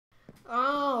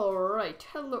Alright,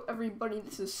 hello everybody,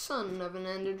 this is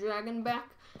SonOfAnEnderDragon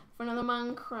back for another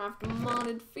Minecraft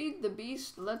modded Feed the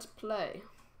Beast Let's Play.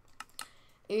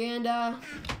 And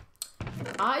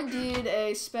I did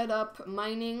a sped up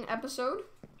mining episode.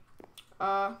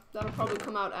 That'll probably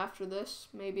come out after this,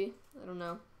 maybe, I don't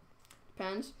know,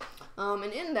 depends.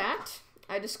 And in that,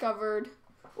 I discovered,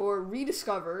 or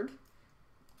rediscovered,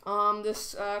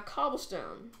 this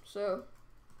cobblestone. So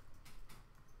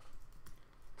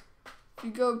you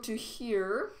go to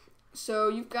here, so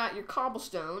you've got your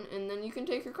cobblestone, and then you can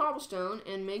take your cobblestone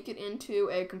and make it into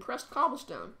a compressed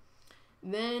cobblestone.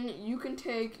 Then you can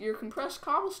take your compressed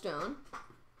cobblestone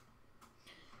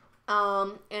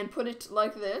and put it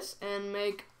like this and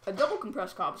make a double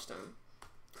compressed cobblestone.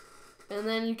 And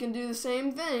then you can do the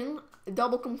same thing, a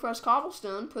double compressed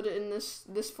cobblestone, put it in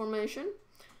this formation,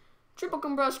 triple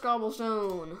compressed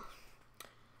cobblestone.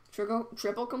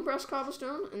 Triple compressed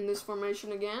cobblestone in this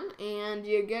formation again, and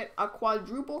you get a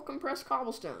quadruple compressed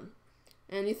cobblestone.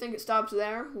 And you think it stops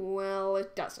there? Well,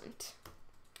 it doesn't.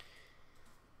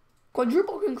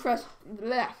 Quadruple compressed,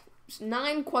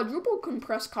 9 quadruple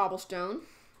compressed cobblestone.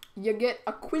 You get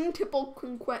a quintuple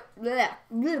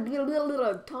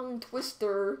tongue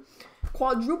twister,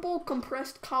 quadruple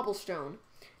compressed cobblestone.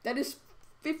 That is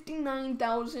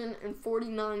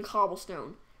 59,049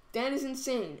 cobblestone. That is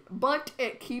insane, but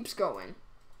it keeps going.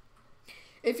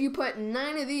 If you put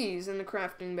 9 of these in the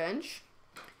crafting bench,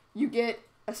 you get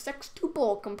a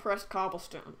sextuple compressed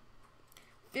cobblestone.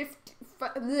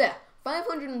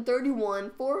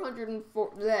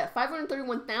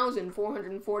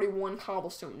 531,441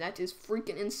 cobblestone. That is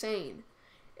freaking insane.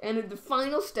 And the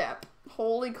final step,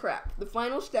 holy crap, the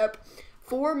final step,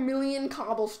 4 million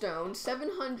cobblestone,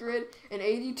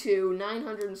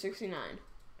 782,969.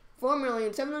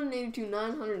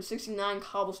 4,782,969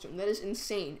 cobblestone. That is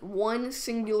insane. One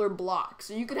singular block.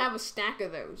 So you could have a stack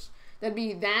of those. That'd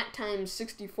be that times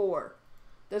 64.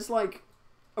 That's like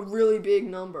a really big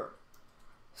number.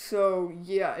 So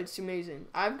yeah, it's amazing.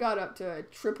 I've got up to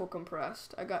triple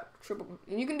compressed. I got triple.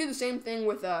 And you can do the same thing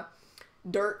with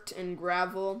dirt and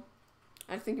gravel.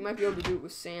 I think you might be able to do it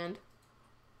with sand.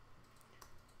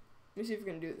 Let me see if we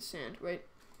can do it with sand. Wait.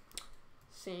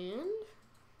 Sand.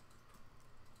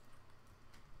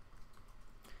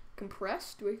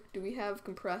 Compressed? Do we have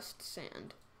compressed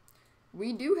sand?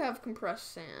 We do have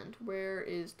compressed sand. Where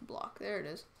is the block? There it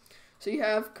is. So you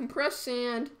have compressed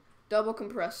sand, double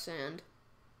compressed sand.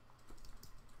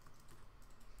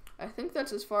 I think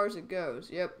that's as far as it goes.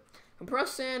 Yep.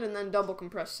 Compressed sand and then double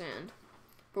compressed sand.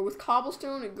 But with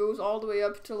cobblestone, it goes all the way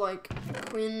up to like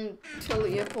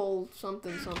quintuple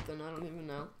something something. I don't even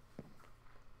know.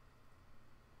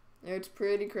 It's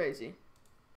pretty crazy.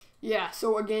 Yeah,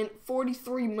 so again,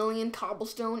 43 million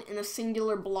cobblestone in a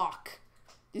singular block.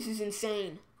 This is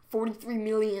insane. 43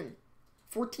 million.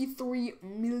 43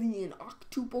 million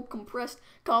octuple compressed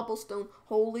cobblestone.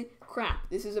 Holy crap,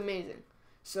 this is amazing.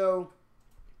 So,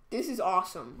 this is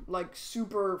awesome. Like,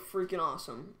 super freaking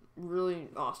awesome. Really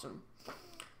awesome.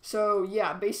 So,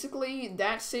 yeah, basically,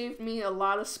 that saved me a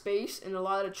lot of space and a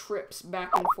lot of trips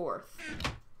back and forth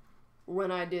when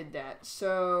I did that.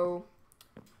 So,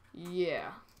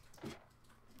 yeah.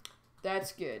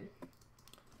 That's good.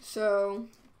 So,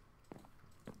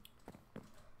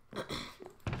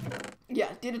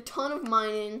 yeah, did a ton of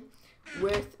mining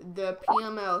with the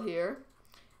PML here,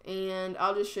 and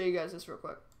I'll just show you guys this real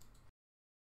quick.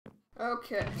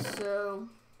 Okay, so,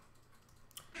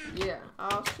 yeah,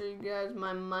 I'll show you guys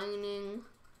my mining,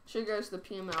 show you guys the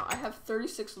PML. I have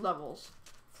 36 levels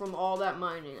from all that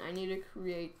mining. I need to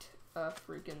create a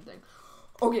freaking thing.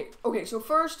 Okay, so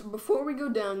first, before we go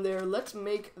down there, let's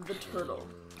make the turtle.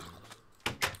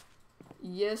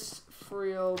 Yes, for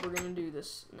real, we're gonna do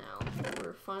this now.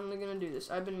 We're finally gonna do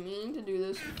this. I've been meaning to do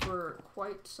this for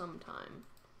quite some time.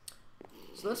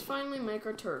 So let's finally make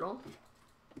our turtle.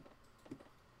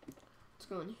 Let's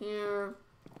go in here,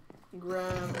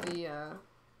 grab the,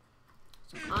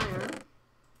 some iron.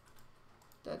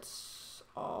 That's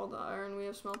all the iron we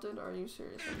have smelted? Are you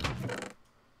serious right now?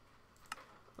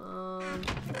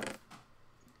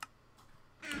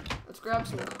 Let's grab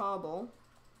some cobble.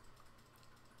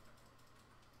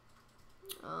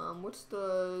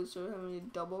 Does it have any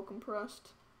double compressed?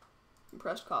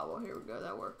 Compressed cobble, here we go,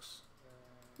 that works.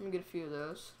 Let me get a few of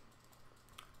those.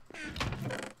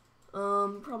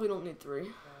 Probably don't need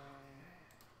 3.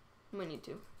 Might need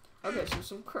 2. Okay, so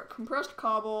some compressed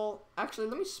cobble. Actually,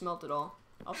 let me smelt it all.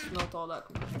 I'll smelt all that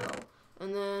compressed cobble.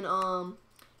 And then,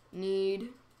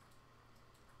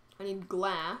 I need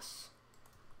glass,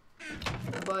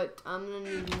 but I'm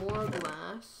gonna need more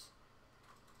glass.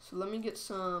 So let me get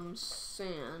some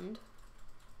sand.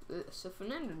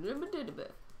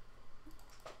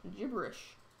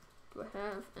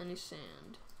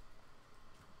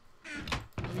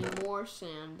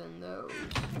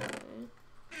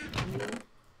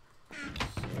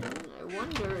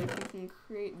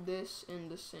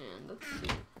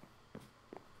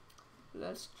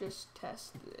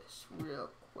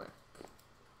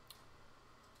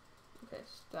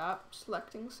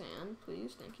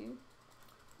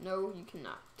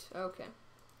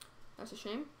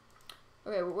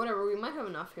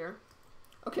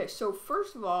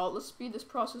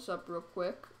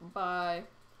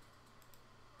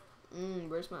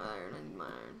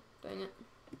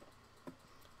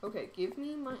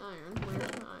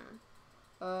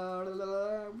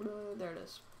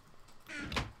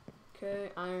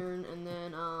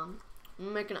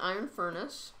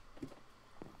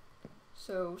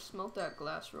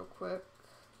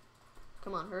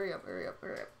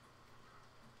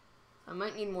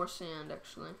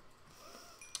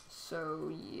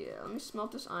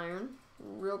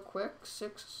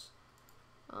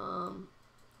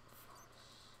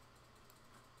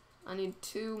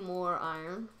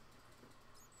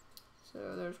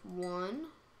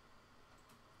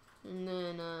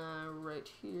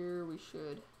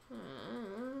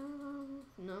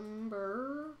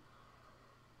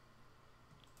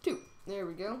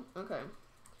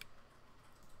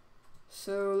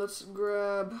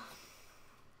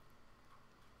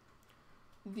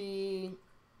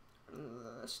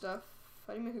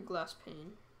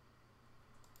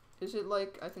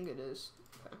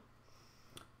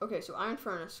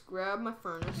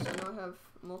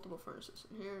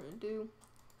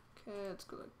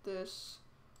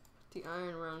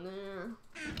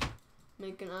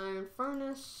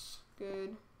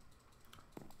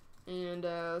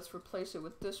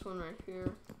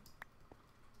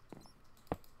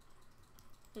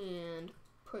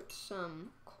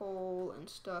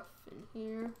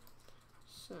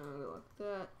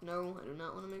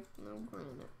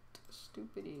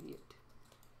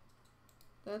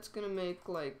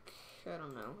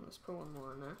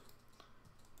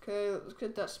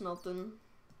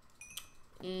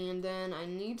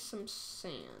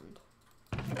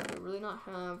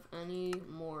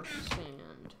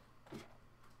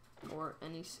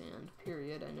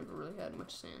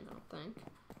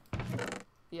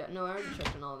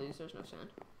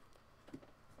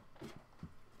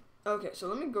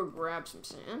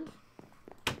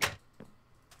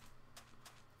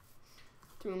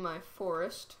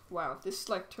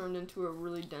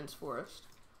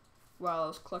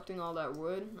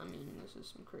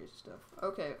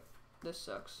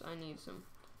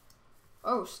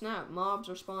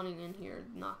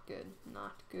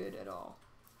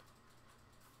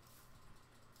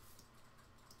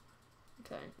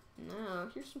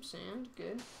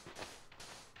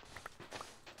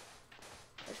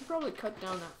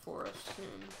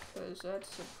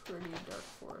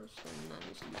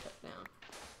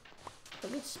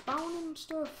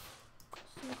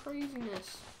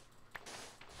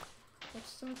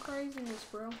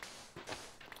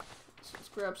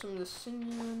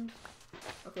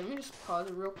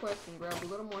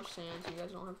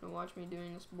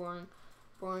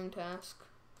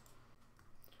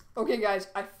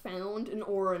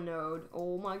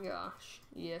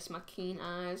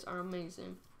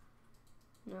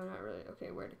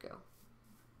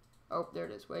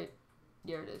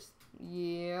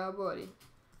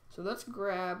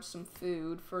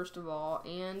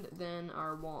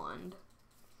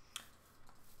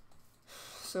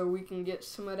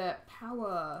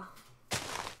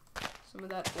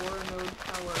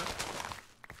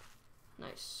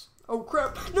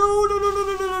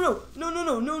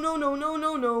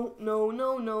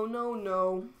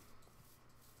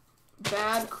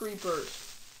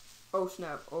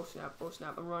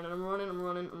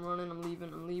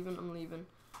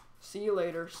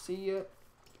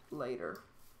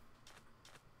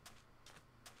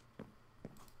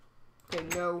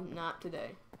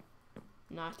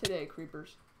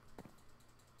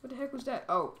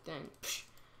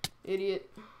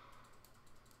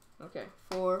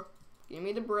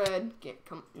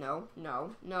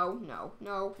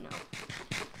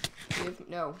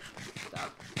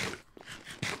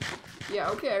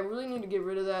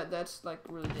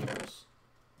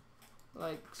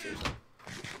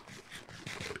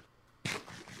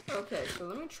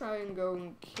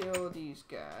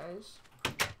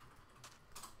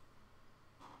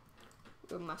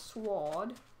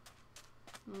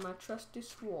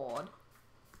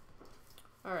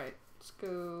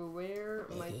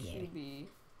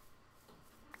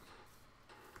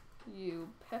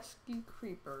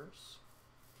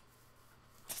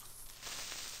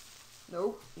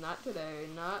 Nope, not today,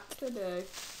 not today.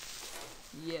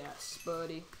 Yes,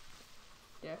 buddy.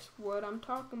 That's what I'm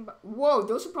talking about. Whoa,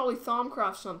 those are probably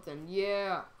Thaumcraft something.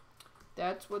 Yeah,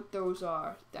 that's what those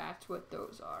are. That's what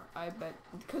those are. I bet,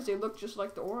 because they look just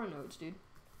like the aura nodes, dude.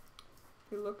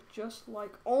 They look just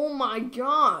like, oh my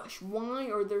gosh, why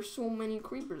are there so many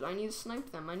creepers? I need to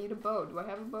snipe them. I need a bow. Do I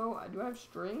have a bow? Do I have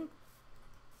string?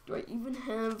 Do I even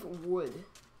have wood?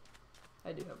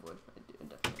 I do have wood. I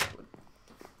definitely have wood.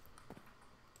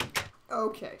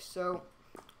 Okay, so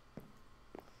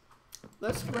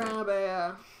let's grab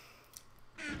a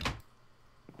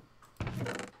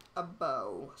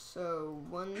bow. So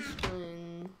 1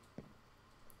 string.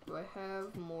 Do I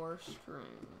have more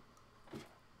string?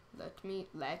 Let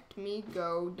me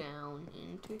go down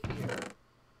into here.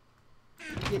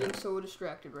 I'm getting so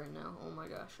distracted right now. Oh my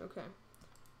gosh. Okay.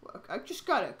 Look, I just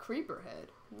got a creeper head.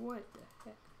 What the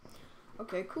heck?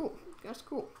 Okay, cool. That's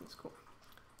cool. That's cool.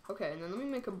 Okay, and then let me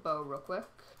make a bow real quick.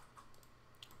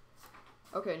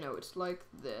 Okay, no, it's like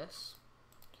this.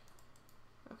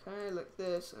 Okay, like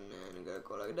this, and then you gotta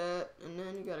go like that, and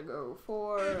then you gotta go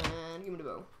 4, and give me the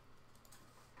bow.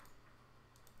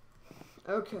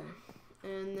 Okay,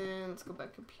 and then let's go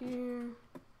back up here.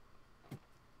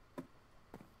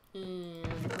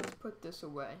 And let's put this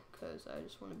away, because I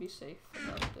just want to be safe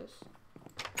about this.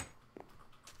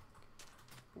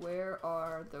 Where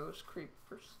are those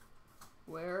creepers?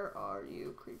 Where are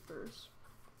you, creepers?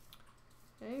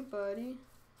 Hey, buddy.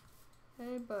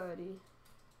 Hey, buddy.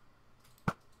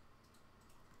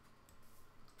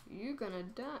 You gonna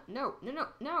die? No, no, no,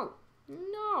 no,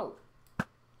 no!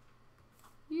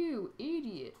 You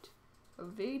idiot.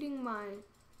 Evading my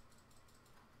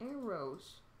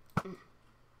arrows.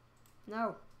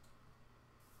 No.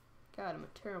 God, I'm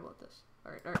terrible at this.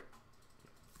 Alright, alright.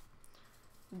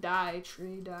 Die,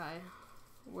 tree, die.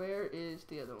 Where is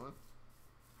the other one?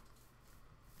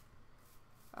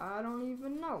 I don't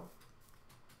even know.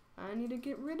 I need to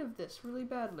get rid of this really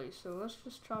badly, so let's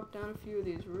just chop down a few of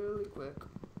these really quick.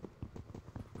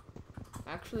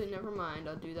 Actually, never mind.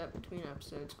 I'll do that between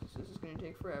episodes, because this is going to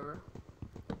take forever.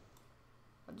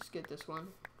 I'll just get this one.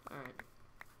 Alright.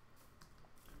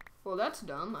 Well, that's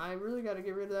dumb. I really got to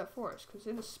get rid of that forest, because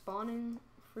it is spawning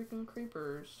freaking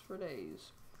creepers for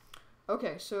days.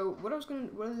 Okay, so what I was going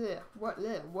to,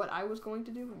 what I was going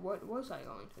to do? What was I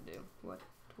going to do? What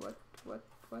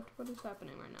is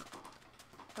happening right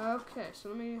now? Okay, so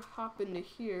let me hop into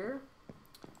here,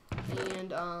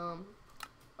 and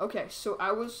okay, so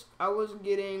I was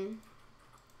getting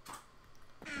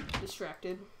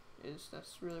distracted.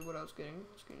 That's really what I was getting?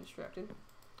 I was getting distracted.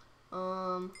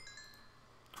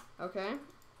 Okay,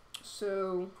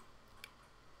 so,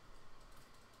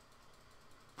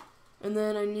 and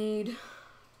then I need,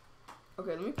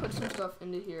 okay, let me put some stuff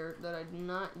into here that I'm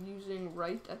not using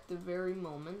right at the very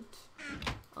moment.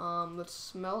 Let's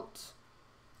smelt,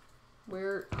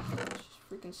 where, it's just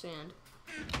freaking sand.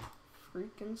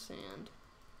 Freaking sand.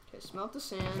 Okay, smelt the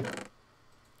sand.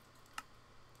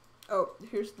 Oh,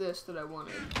 here's this that I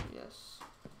wanted, yes.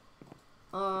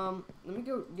 Let me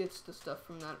go get the stuff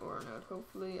from that ore node.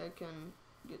 Hopefully I can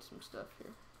get some stuff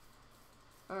here.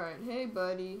 Alright, hey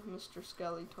buddy, Mr.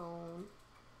 Skeleton.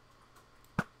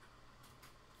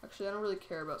 Actually, I don't really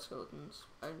care about skeletons.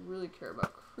 I really care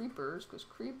about creepers, because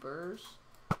creepers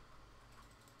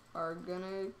are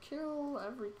gonna kill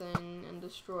everything and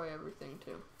destroy everything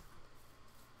too.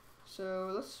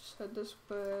 So let's head this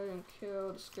way and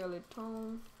kill the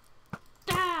skeleton.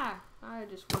 Ah! I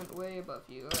just went way above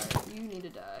you. Alright, you need to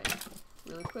die.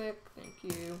 Really quick, thank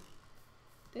you.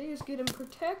 They is getting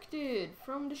protected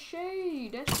from the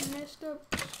shade. That's the messed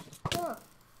up stuff.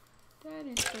 That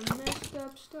is the messed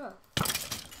up stuff.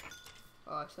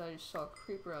 Oh, I thought I just saw a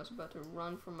creeper. I was about to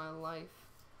run for my life.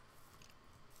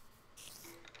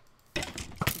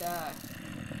 Die.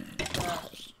 Die.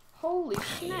 Holy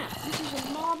snap, this is a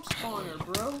mob spawner,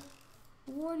 bro.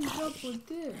 What is up with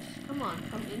this? Come on,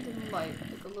 come into the light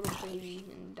like a little baby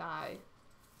and die.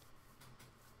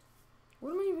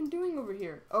 What am I even doing over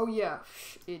here? Oh yeah,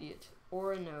 idiot.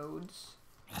 Aura nodes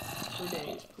for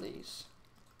days, please.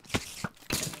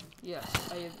 Yes,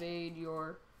 I evade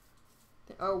your...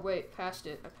 Oh wait, passed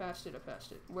it. I passed it.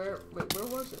 Wait, where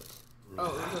was it? Oh,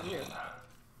 it was over here.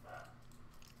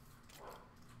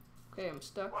 Okay, I'm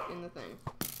stuck in the thing.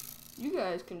 You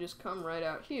guys can just come right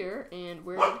out here, and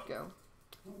where did it go?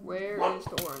 Where is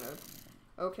the ore node?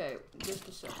 Okay, just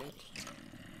a second.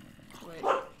 Wait.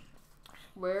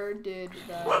 Where did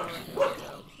that ore node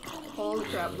go? Holy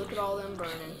crap, look at all them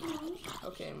burning.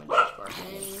 Okay, my dash bar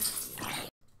name.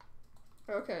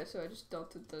 Okay, so I just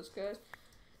dealt with those guys.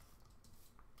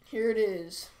 Here it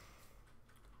is.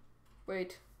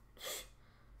 Wait.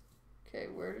 Okay,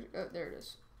 where did, oh, there it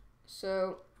is.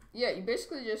 So, yeah, you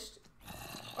basically just,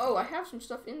 oh, I have some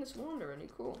stuff in this wand already,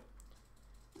 cool.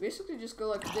 You basically just go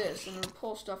like this, and then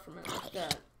pull stuff from it like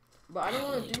that. But I don't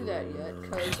want to do that yet,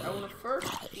 because I want to first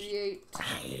create,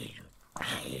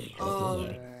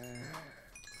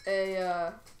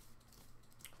 a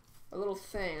little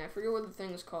thing. I forget what the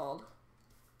thing is called,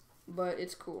 but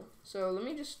it's cool. So let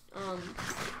me just,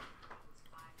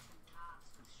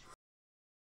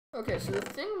 okay, so the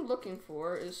thing I'm looking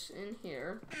for is in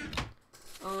here.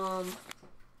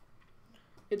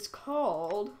 It's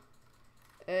called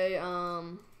a,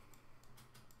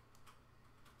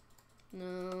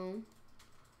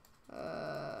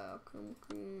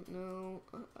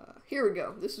 here we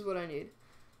go. This is what I need.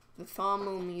 The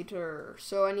thermometer.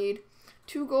 So I need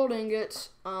 2 gold ingots,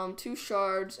 2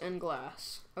 shards, and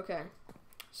glass. Okay,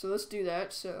 so let's do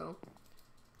that. So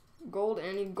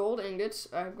I need gold ingots.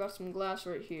 I've got some glass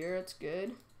right here. That's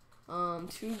good.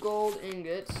 2 gold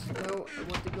ingots. No, I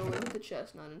want to go into the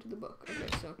chest, not into the book. Okay,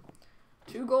 so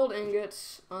 2 gold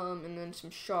ingots, and then some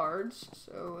shards.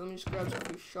 So let me just grab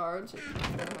some shards.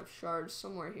 I'm gonna have shards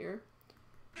somewhere here.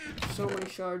 So many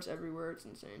shards everywhere, it's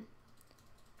insane.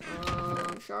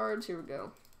 Shards, here we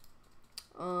go.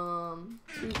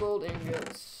 2 gold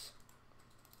ingots.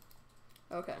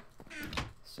 Okay,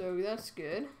 so that's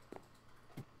good.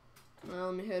 Now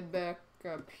let me head back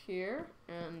up here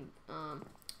and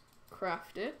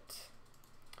craft it.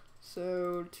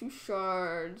 So 2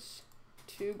 shards,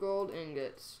 2 gold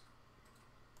ingots.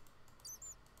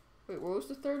 Wait, what was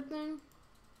the third thing?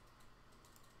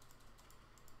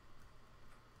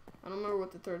 I don't remember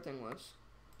what the third thing was.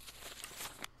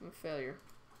 I'm a failure.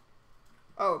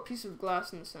 Oh, a piece of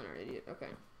glass in the center, idiot. Okay.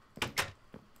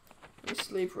 Let me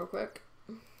sleep real quick.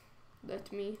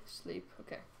 Let me sleep.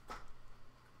 Okay.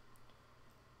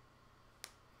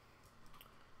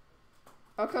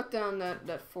 I'll cut down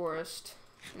that forest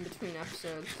in between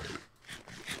episodes.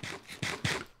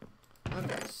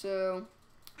 Okay, so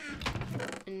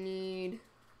I need,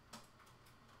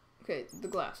 okay, the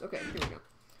glass. Okay, here we go.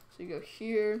 So you go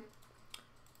here,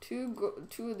 two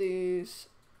of these,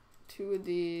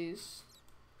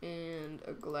 and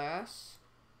a glass.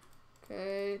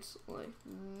 Okay, it's like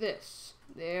this.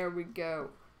 There we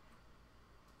go.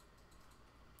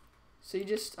 So you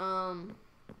just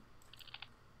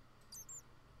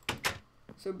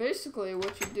so basically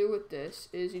what you do with this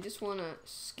is you just want to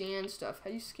scan stuff.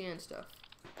 How do you scan stuff?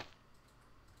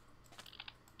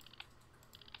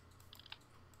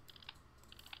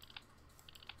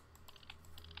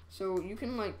 So you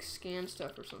can like scan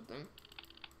stuff or something.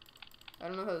 I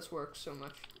don't know how this works so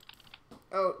much.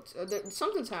 Oh,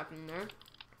 something's happening there.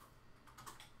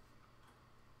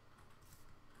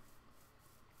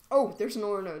 Oh, there's an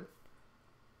ore node.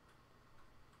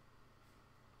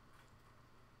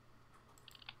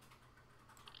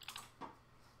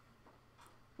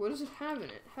 What does it have in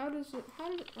it? How did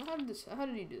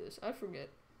he do this? I forget.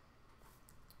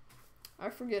 I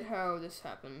forget how this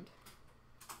happened.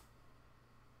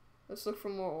 Let's look for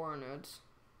more ore nodes.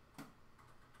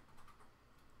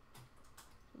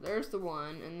 There's the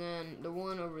one, and then the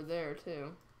one over there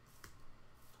too.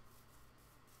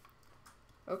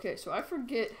 Okay, so I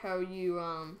forget how you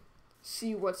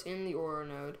see what's in the ore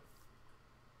node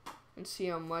and see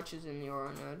how much is in the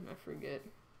ore node. I forget.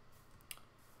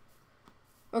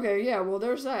 Okay, yeah, well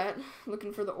there's that.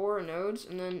 Looking for the ore nodes,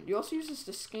 and then you also use this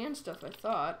to scan stuff, I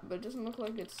thought, but it doesn't look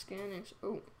like it's scanning.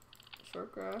 Oh,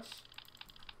 short grass.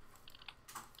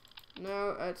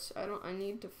 No, I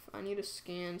need to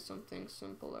scan something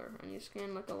simpler. I need to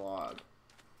scan like a log.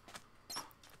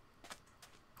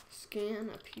 Scan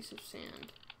a piece of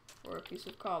sand, or a piece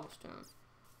of cobblestone,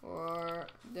 or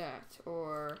that,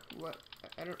 or what?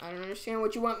 I don't understand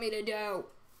what you want me to do.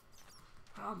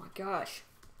 Oh my gosh.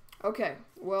 Okay,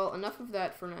 well, enough of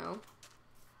that for now.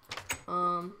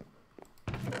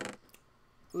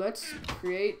 Let's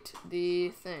create the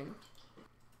thing.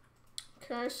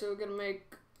 Okay, so we're gonna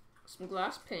make some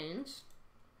glass panes.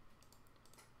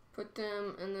 Put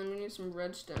them, and then we need some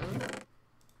redstone.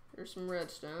 There's some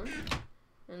redstone.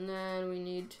 And then we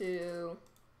need to,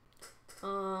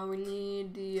 we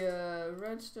need the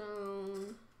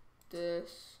redstone,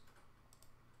 this.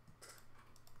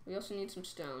 We also need some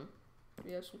stone. Do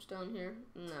we have some stone here?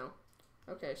 No.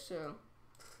 Okay, so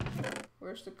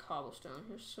where's the cobblestone?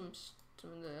 Here's some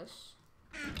of this.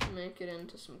 Make it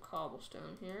into some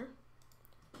cobblestone here.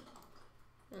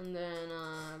 And then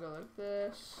go like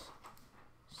this.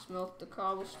 Smelt the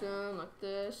cobblestone like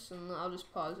this, and I'll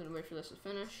just pause and wait for this to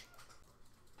finish.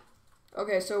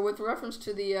 Okay, so with reference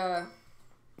to the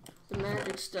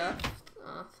magic stuff,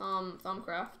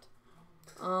 Thumbcraft,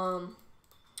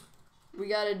 We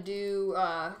gotta do,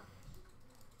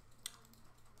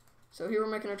 so here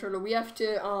we're making our turtle. We have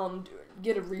to,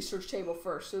 get a research table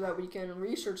first so that we can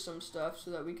research some stuff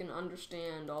so that we can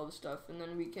understand all the stuff, and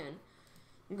then we can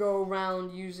go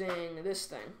around using this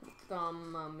thing,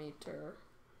 thermometer.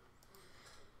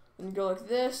 And go like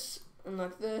this, and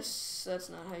like this. That's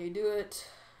not how you do it.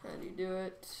 How do you do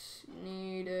it? You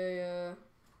need a,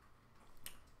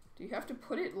 do you have to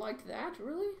put it like that,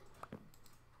 really?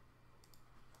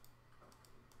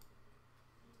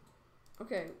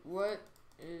 Okay, what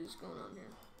is going on here?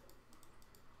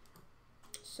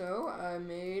 So, I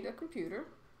made a computer,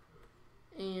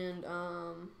 and,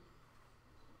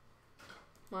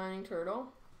 mining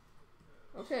turtle.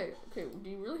 Okay, do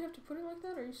you really have to put it like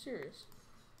that? Are you serious?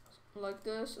 Like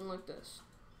this and like this.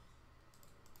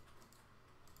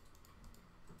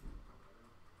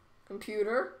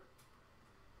 Computer.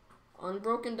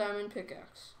 Unbroken diamond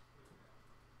pickaxe.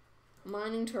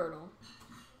 Mining turtle.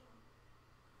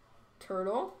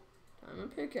 Turtle.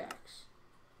 Diamond pickaxe.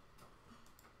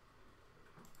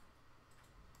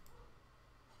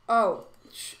 Oh,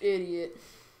 idiot.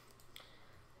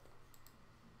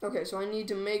 Okay, so I need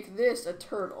to make this a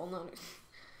turtle, not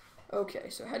a... Okay,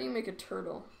 so how do you make a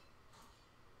turtle?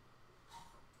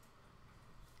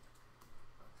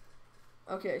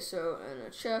 Okay, so, and a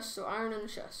chest, so iron in a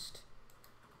chest.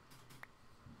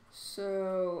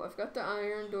 So, I've got the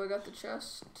iron, do I got the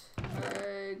chest?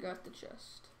 I got the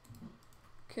chest.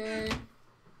 Okay.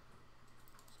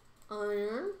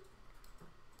 Iron.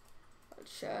 A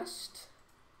chest.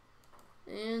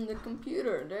 And the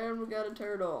computer, there we got a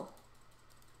turtle.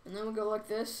 And then we go like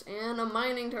this, and a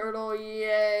mining turtle,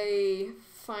 yay!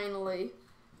 Finally.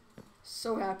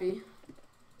 So happy.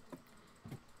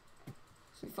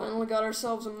 So we finally got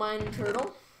ourselves a mining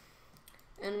turtle.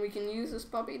 And we can use this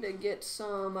puppy to get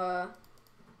some,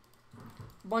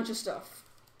 bunch of stuff.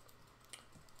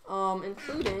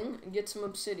 Including get some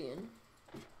obsidian.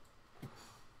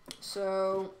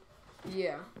 So,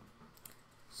 yeah.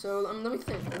 So let me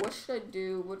think. What should I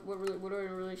do? What do I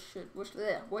really should? What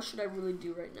should I really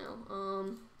do right now?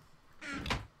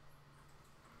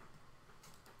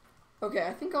 Okay,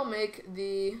 I think I'll make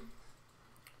the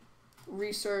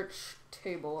research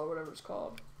table or whatever it's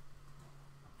called.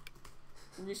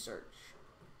 Research.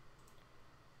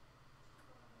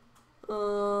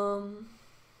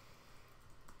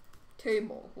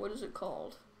 Table. What is it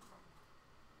called?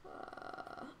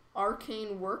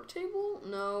 Arcane work table?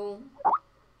 No.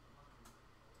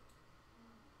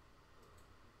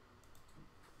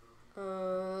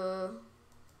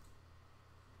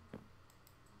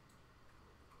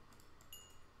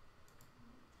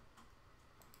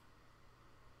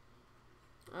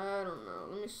 I don't know.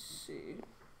 Let me see.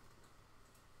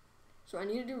 So I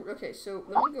need to do. Okay, so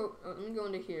let me go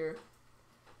into here.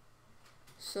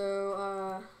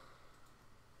 So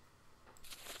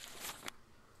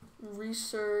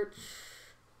research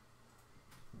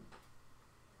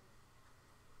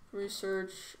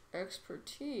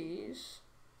expertise.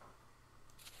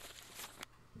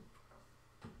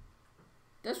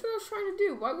 That's what I was trying to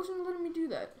do. Why wasn't it letting me do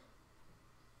that?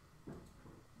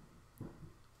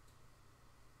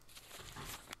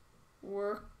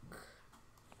 Workbench.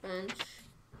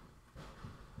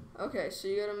 Okay, so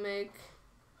you gotta make...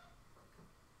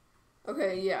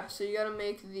 Okay, yeah, so you gotta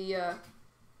make the,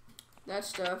 that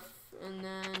stuff, and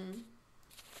then...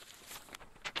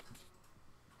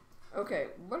 Okay,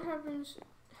 what happens...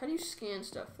 How do you scan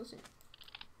stuff? Let's see.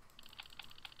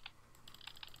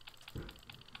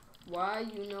 Why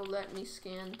you no let me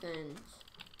scan things?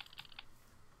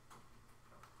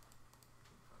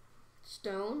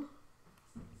 Stone?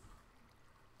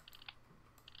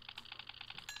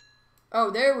 Oh,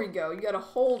 there we go. You gotta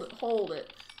hold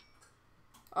it.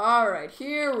 Alright,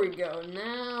 here we go.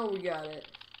 Now we got it.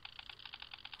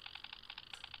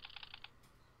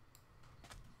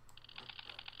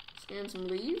 Scan some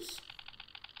leaves.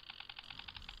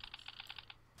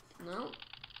 No.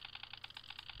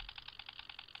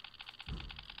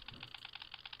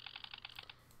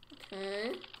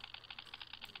 Okay.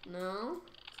 No.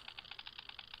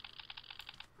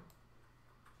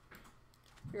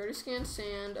 We already scanned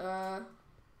sand.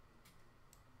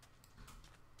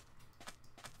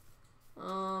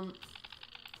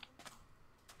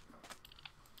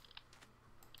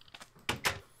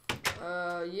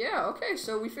 Yeah, okay,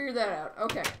 so we figured that out.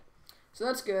 Okay, so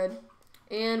that's good.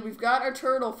 And we've got our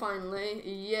turtle finally.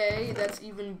 Yay, that's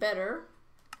even better.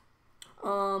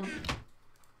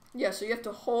 Yeah, so you have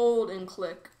to hold and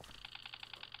click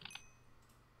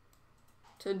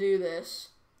to do this.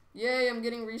 Yay, I'm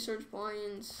getting research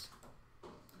points.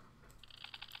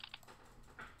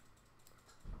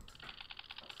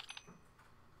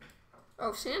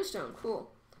 Oh, sandstone,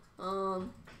 cool.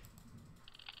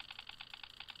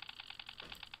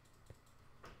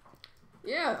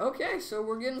 Yeah, okay, so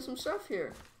we're getting some stuff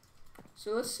here.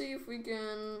 So let's see if we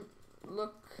can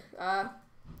look, how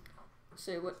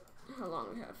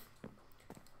long we have.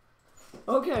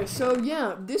 Okay, so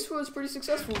yeah, this was pretty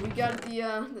successful. We got the,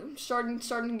 starting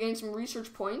to gain some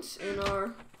research points in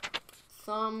our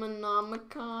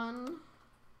Thaumonomicon.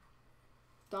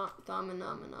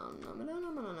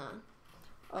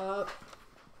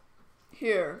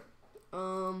 Here.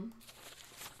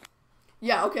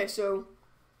 Yeah, okay, so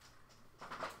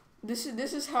this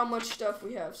is how much stuff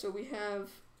we have. So we have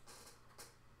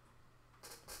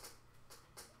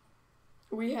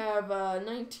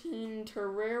 19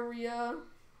 Terraria,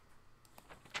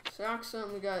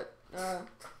 Saxon, we got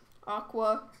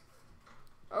Aqua.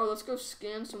 Oh, let's go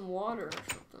scan some water or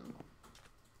something.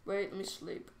 Wait, let me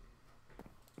sleep.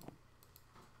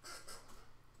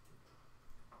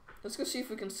 Let's go see if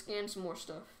we can scan some more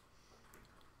stuff.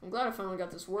 I'm glad I finally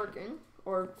got this working,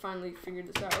 or finally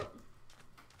figured this out.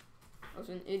 I was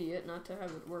an idiot not to have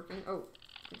it working. Oh,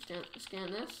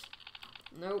 scan this?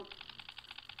 Nope.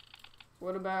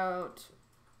 What about,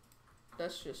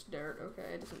 that's just dirt,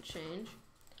 okay, it doesn't change.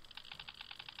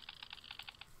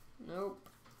 Nope.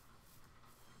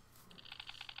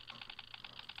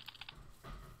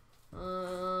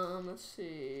 Let's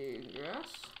see,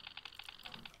 grass?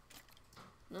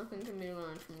 Nothing can be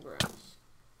learned from grass.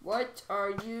 What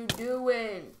are you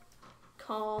doing?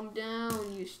 Calm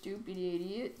down, you stupid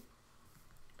idiot.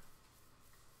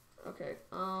 Okay,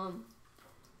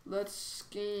 let's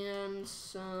scan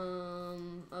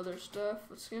some other stuff.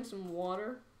 Let's scan some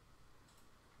water.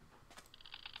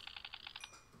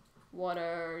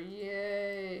 Water,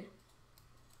 yay.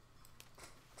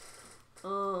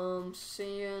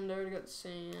 Sand, I already got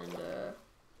sand.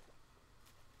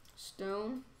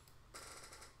 Stone.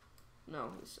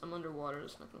 No, I'm underwater,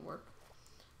 it's not gonna work.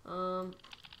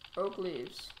 Oak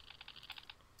leaves.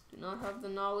 Do not have the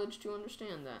knowledge to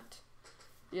understand that.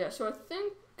 Yeah, so I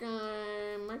think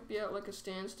I might be at like a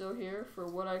standstill here for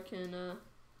what I can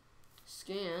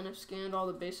scan. I've scanned all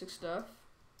the basic stuff.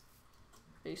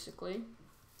 Basically,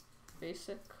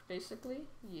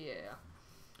 yeah.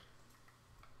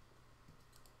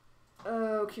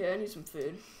 Okay, I need some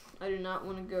food. I do not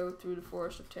want to go through the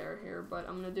Forest of Terror here, but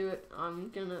I'm gonna do it. I'm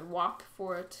gonna walk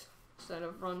for it instead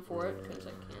of run for it, because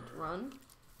I can't run.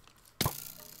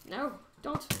 No,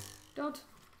 don't.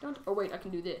 Oh wait, I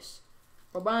can do this.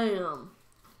 Ba-bam!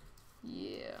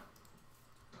 Yeah.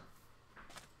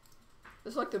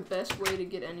 This is like the best way to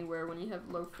get anywhere when you have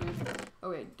low food. Oh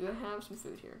wait, do I have some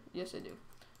food here? Yes, I do.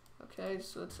 Okay,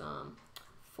 so it's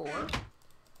 4.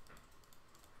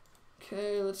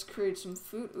 Okay, let's create some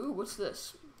food. Ooh, what's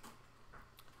this?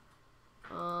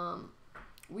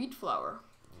 Wheat flour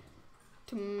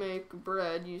to make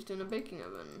bread used in a baking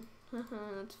oven.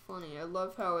 That's funny. I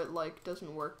love how it like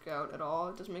doesn't work out at all.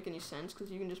 It doesn't make any sense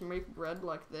because you can just make bread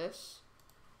like this.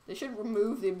 They should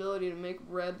remove the ability to make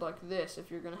bread like this if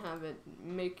you're gonna have it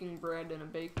making bread in a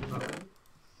baking oven.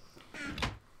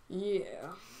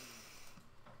 Yeah.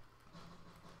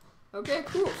 Okay,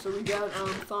 cool. So we got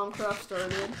Thaumcraft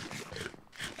started.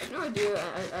 I have no idea.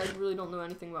 I really don't know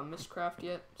anything about Mistcraft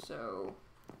yet. So,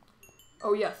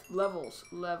 oh yeah, levels,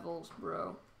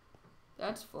 bro.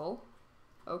 That's full.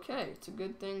 Okay, it's a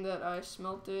good thing that I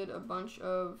smelted a bunch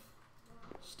of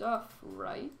stuff,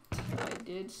 right? I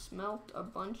did smelt a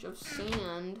bunch of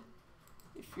sand.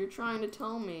 If you're trying to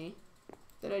tell me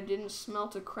that I didn't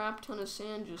smelt a crap ton of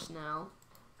sand just now,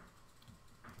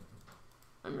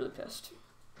 I'm really pissed.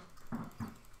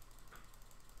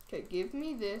 Okay, give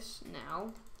me this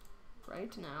now.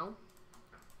 Right now.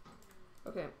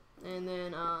 Okay, and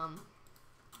then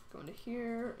go into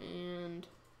here and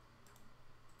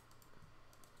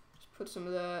just put some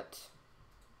of that.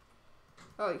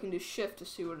 Oh, you can do shift to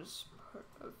see what it's part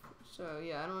of. So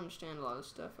yeah, I don't understand a lot of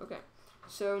stuff. Okay,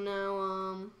 so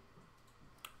now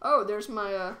oh, there's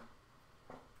my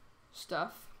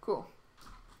stuff. Cool.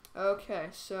 Okay,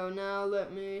 so now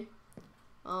let me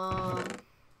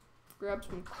grab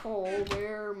some coal.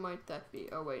 Where might that be?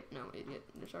 Oh wait, no, idiot.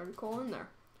 There's already coal in there.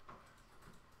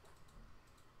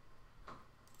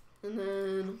 And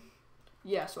then,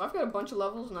 yeah, so I've got a bunch of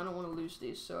levels and I don't want to lose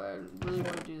these, so I really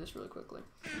want to do this really quickly.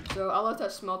 So I'll let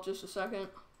that smelt just a second.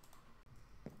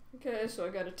 Okay, so I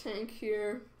got a tank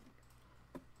here.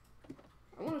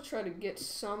 I want to try to get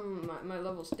some my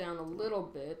levels down a little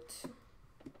bit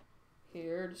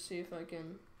here to see if I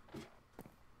can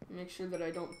make sure that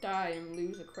I don't die and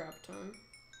lose a crap ton.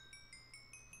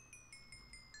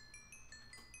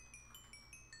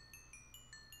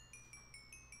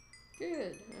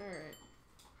 Good, alright.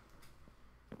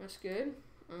 That's good.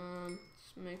 Let's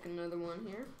make another one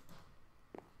here.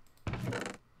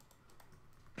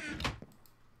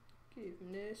 Give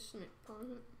him this, make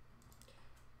it.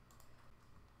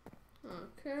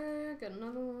 Okay, got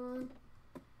another one.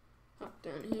 Hop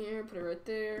down here, put it right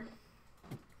there.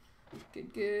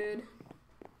 Good, good.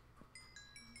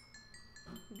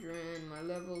 Drain my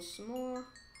levels some more.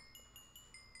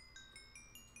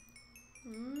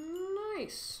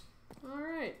 Nice.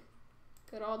 Alright.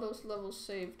 Got all those levels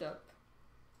saved up.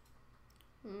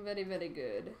 Very, very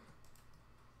good.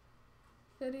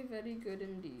 Very, very good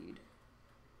indeed.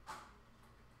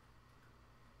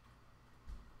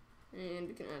 And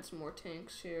we can add some more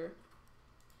tanks here.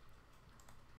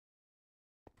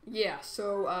 Yeah,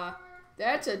 so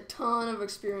that's a ton of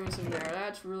experience in there.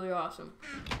 That's really awesome.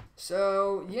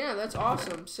 So yeah, that's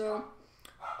awesome. So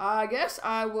I guess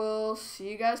I will see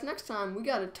you guys next time. We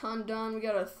got a ton done. We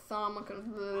got a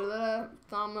Thumbcraft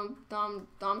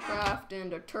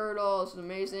and a turtle. This is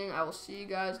amazing. I will see you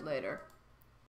guys later.